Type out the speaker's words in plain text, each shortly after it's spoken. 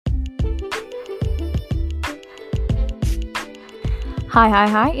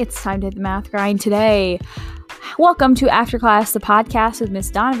Hi. It's time to hit the math grind today. Welcome to After Class, the podcast with Miss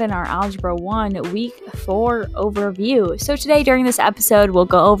Donovan, our Algebra 1 Week 4 overview. So today, during this episode, we'll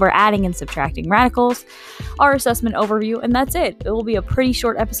go over adding and subtracting radicals, our assessment overview, and that's it. It will be a pretty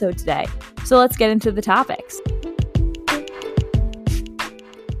short episode today. So let's get into the topics.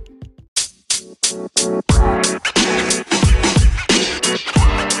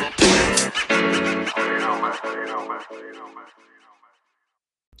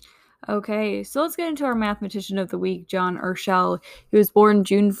 Okay, so let's get into our mathematician of the week, John Urschel. He was born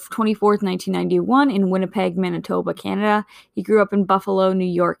June 24th, 1991 in Winnipeg, Manitoba, Canada. He grew up in Buffalo, New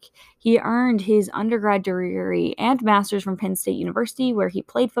York. He earned his undergrad degree and master's from Penn State University, where he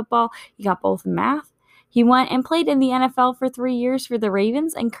played football. He got both in math. He went and played in the NFL for 3 years for the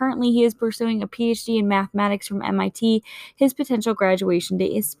Ravens, and currently he is pursuing a PhD in mathematics from MIT. His potential graduation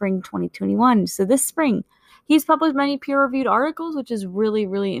date is spring 2021, so this spring. He's published many peer-reviewed articles, which is really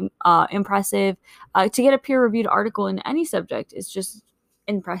impressive. To get a peer-reviewed article in any subject is just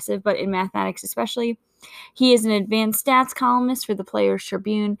impressive, but in mathematics especially. He is an advanced stats columnist for the Players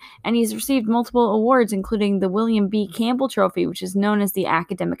Tribune, and he's received multiple awards, including the William B. Campbell Trophy, which is known as the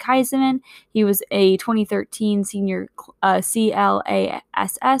Academic Heisman. He was a 2013 Senior CLASS,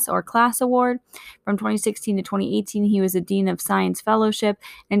 or Class Award. From 2016 to 2018, he was a Dean of Science Fellowship.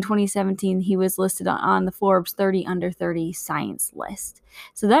 In 2017, he was listed on the Forbes 30 Under 30 Science list.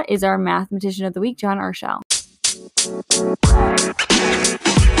 So that is our Mathematician of the Week, John Urschel.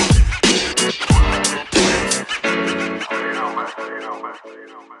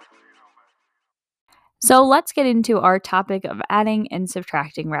 So let's get into our topic of adding and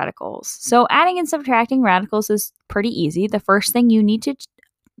subtracting radicals. So adding and subtracting radicals is pretty easy. The first thing you need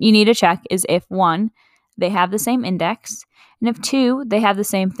to check is if 1, they have the same index, and if 2, they have the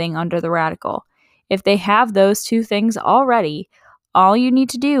same thing under the radical. If they have those two things already, all you need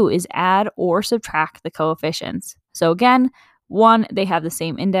to do is add or subtract the coefficients. So again, 1, they have the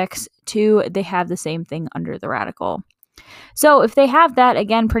same index. 2, they have the same thing under the radical. So if they have that,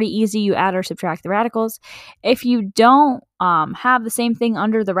 again, pretty easy, you add or subtract the radicals. If you don't have the same thing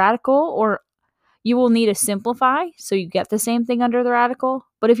under the radical, or you will need to simplify so you get the same thing under the radical.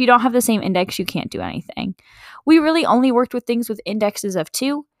 But if you don't have the same index, you can't do anything. We really only worked with things with indexes of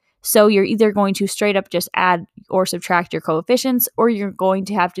 2. So you're either going to straight up just add or subtract your coefficients, or you're going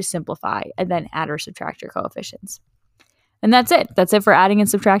to have to simplify and then add or subtract your coefficients. And that's it. That's it for adding and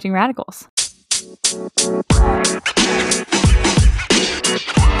subtracting radicals.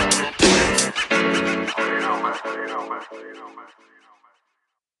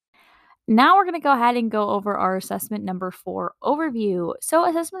 Now we're going to go ahead and go over our assessment number 4 overview. So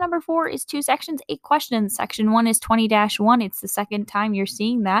assessment number 4 is 2 sections, 8 questions. Section 1 is 20-1. It's the second time you're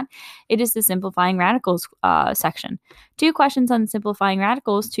seeing that. It is the simplifying radicals section. 2 questions on simplifying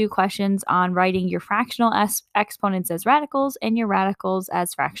radicals, 2 questions on writing your fractional exponents as radicals and your radicals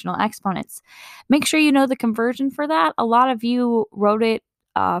as fractional exponents. Make sure you know the conversion for that. A lot of you wrote it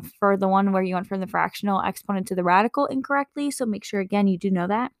for the one where you went from the fractional exponent to the radical incorrectly, so make sure, again, you do know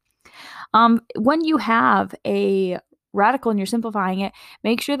that. When you have a radical and you're simplifying it,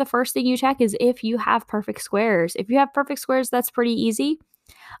 make sure the first thing you check is if you have perfect squares. If you have perfect squares, that's pretty easy.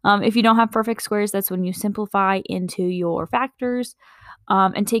 If you don't have perfect squares, that's when you simplify into your factors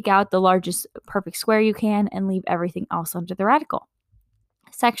and take out the largest perfect square you can and leave everything else under the radical.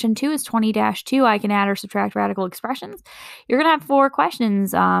 Section 2 is 20-2. I can add or subtract radical expressions. You're going to have 4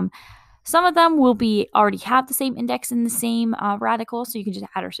 questions. Some of them will already have the same index and the same radical, so you can just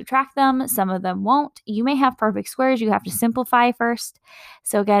add or subtract them. Some of them won't. You may have perfect squares. You have to simplify first.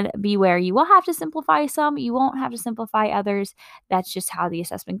 So again, beware. You will have to simplify some. You won't have to simplify others. That's just how the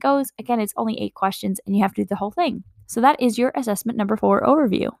assessment goes. Again, it's only 8 questions, and you have to do the whole thing. So that is your assessment number 4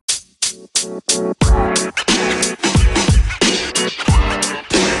 overview.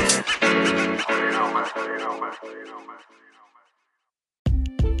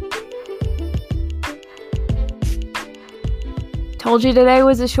 Told you today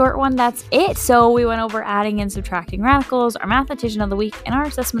was a short one. That's it. So we went over adding and subtracting radicals, our mathematician of the week, and our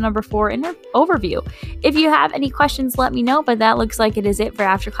assessment number 4 in our overview. If you have any questions, let me know, but that looks like it is it for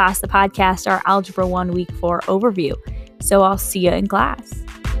After Class, the podcast, our Algebra 1 Week 4 overview. So I'll see you in class.